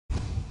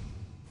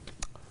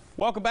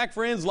Welcome back,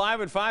 friends. Live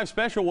at 5,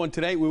 special one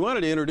today. We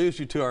wanted to introduce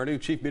you to our new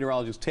Chief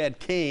Meteorologist, Ted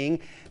King.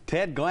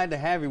 Ted, glad to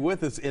have you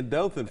with us in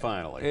Dothan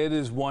finally. It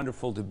is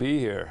wonderful to be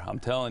here, I'm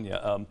telling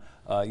you.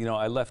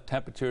 I left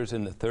temperatures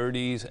in the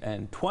 30s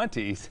and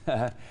 20s,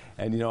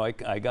 and,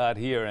 I got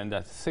here in the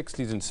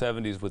 60s and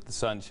 70s with the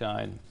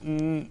sunshine.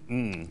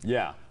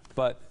 Yeah.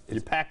 But you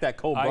packed that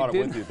cold, brought it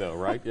with you, though,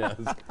 right? Yes.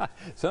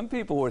 Some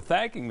people were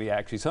thanking me,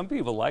 actually. Some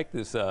people like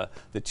this, the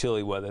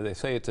chilly weather. They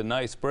say it's a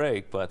nice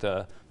break, but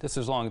just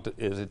as long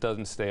as it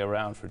doesn't stay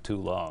around for too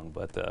long.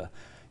 But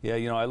yeah,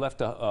 I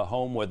left a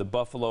home where the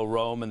buffalo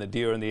roam and the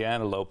deer and the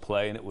antelope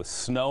play, and it was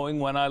snowing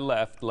when I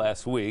left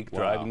last week,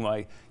 driving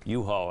my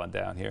U-Haul on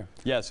down here.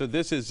 Yeah, so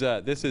this is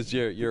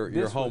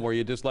your home where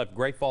you just left,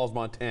 Great Falls,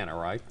 Montana,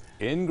 right?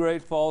 In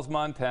Great Falls,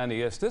 Montana,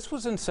 yes. This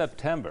was in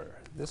September.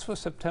 This was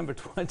September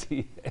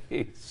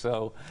 28th.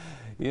 So,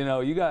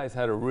 you guys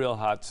had a real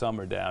hot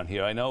summer down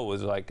here. I know it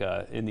was like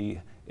in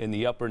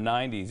the upper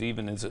 90s,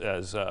 even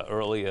as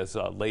early as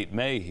late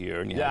May here.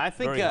 And yeah,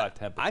 very hot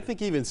temperatures. I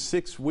think even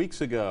 6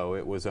 weeks ago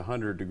it was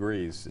 100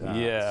 degrees.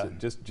 Yeah, so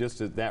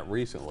just that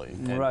recently.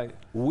 Right.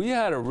 We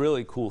had a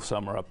really cool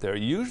summer up there.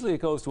 Usually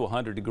it goes to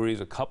 100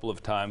 degrees a couple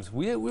of times.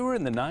 We were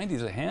in the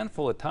 90s a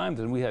handful of times,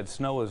 and we had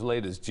snow as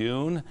late as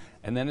June,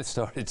 and then it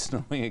started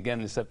snowing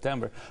again in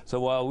September. So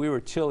while we were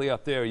chilly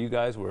up there, you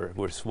guys were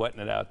sweating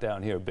it out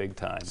down here big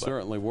time.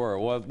 Certainly were.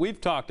 Well,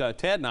 we've talked,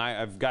 Ted and I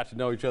have got to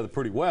know each other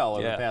pretty well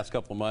over the past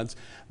couple of months,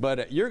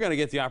 but you're going to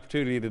get the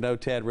opportunity to know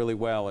Ted really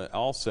well.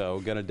 Also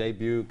going to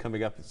debut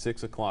coming up at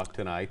 6 o'clock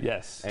tonight.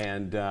 Yes.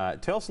 And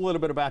tell us a little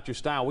bit about your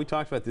style. We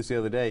talked about this the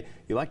other day.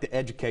 You like to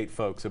educate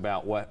folks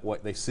about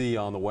what they see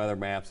on the weather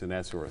maps and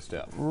that sort of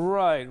stuff.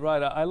 Right.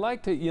 I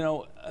like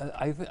to,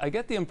 I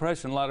get the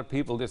impression a lot of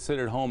people just sit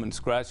at home and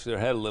scratch their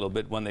head a little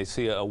bit when they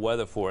see a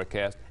weather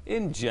forecast.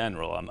 In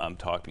general, I'm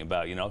talking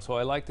about, so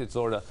I like to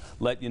sort of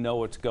let you know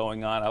what's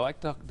going on. I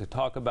like to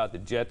talk about the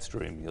jet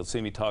stream. You'll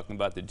see me talking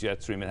about the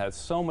jet stream. It has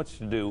so much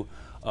to do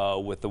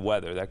with the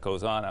weather that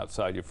goes on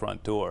outside your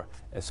front door,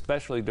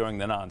 especially during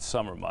the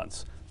non-summer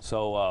months.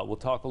 So we'll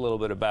talk a little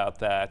bit about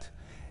that.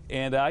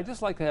 And I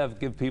just like to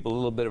give people a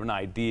little bit of an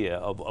idea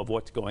of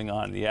what's going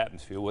on in the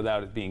atmosphere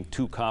without it being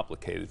too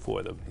complicated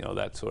for them,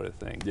 that sort of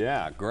thing.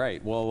 Yeah,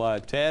 great. Well,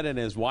 Ted and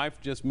his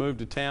wife just moved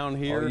to town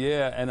here. Oh,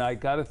 yeah, and I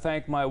got to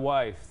thank my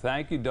wife.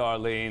 Thank you,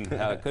 Darlene.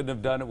 I couldn't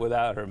have done it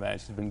without her, man.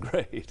 She's been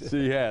great.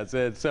 She has.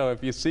 And so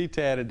if you see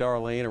Ted and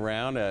Darlene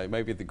around,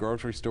 maybe at the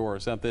grocery store or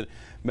something,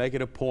 make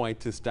it a point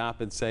to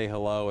stop and say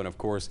hello. And, of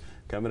course,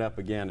 coming up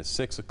again at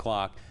 6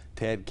 o'clock,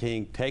 Ted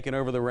King taking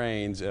over the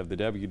reins of the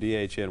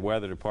WDHN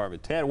Weather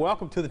Department. Ted,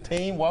 welcome to the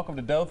team. Welcome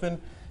to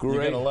Dothan. Great.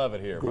 You're going to love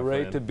it here, my friend.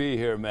 Great to be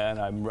here, man.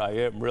 I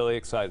am really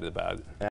excited about it.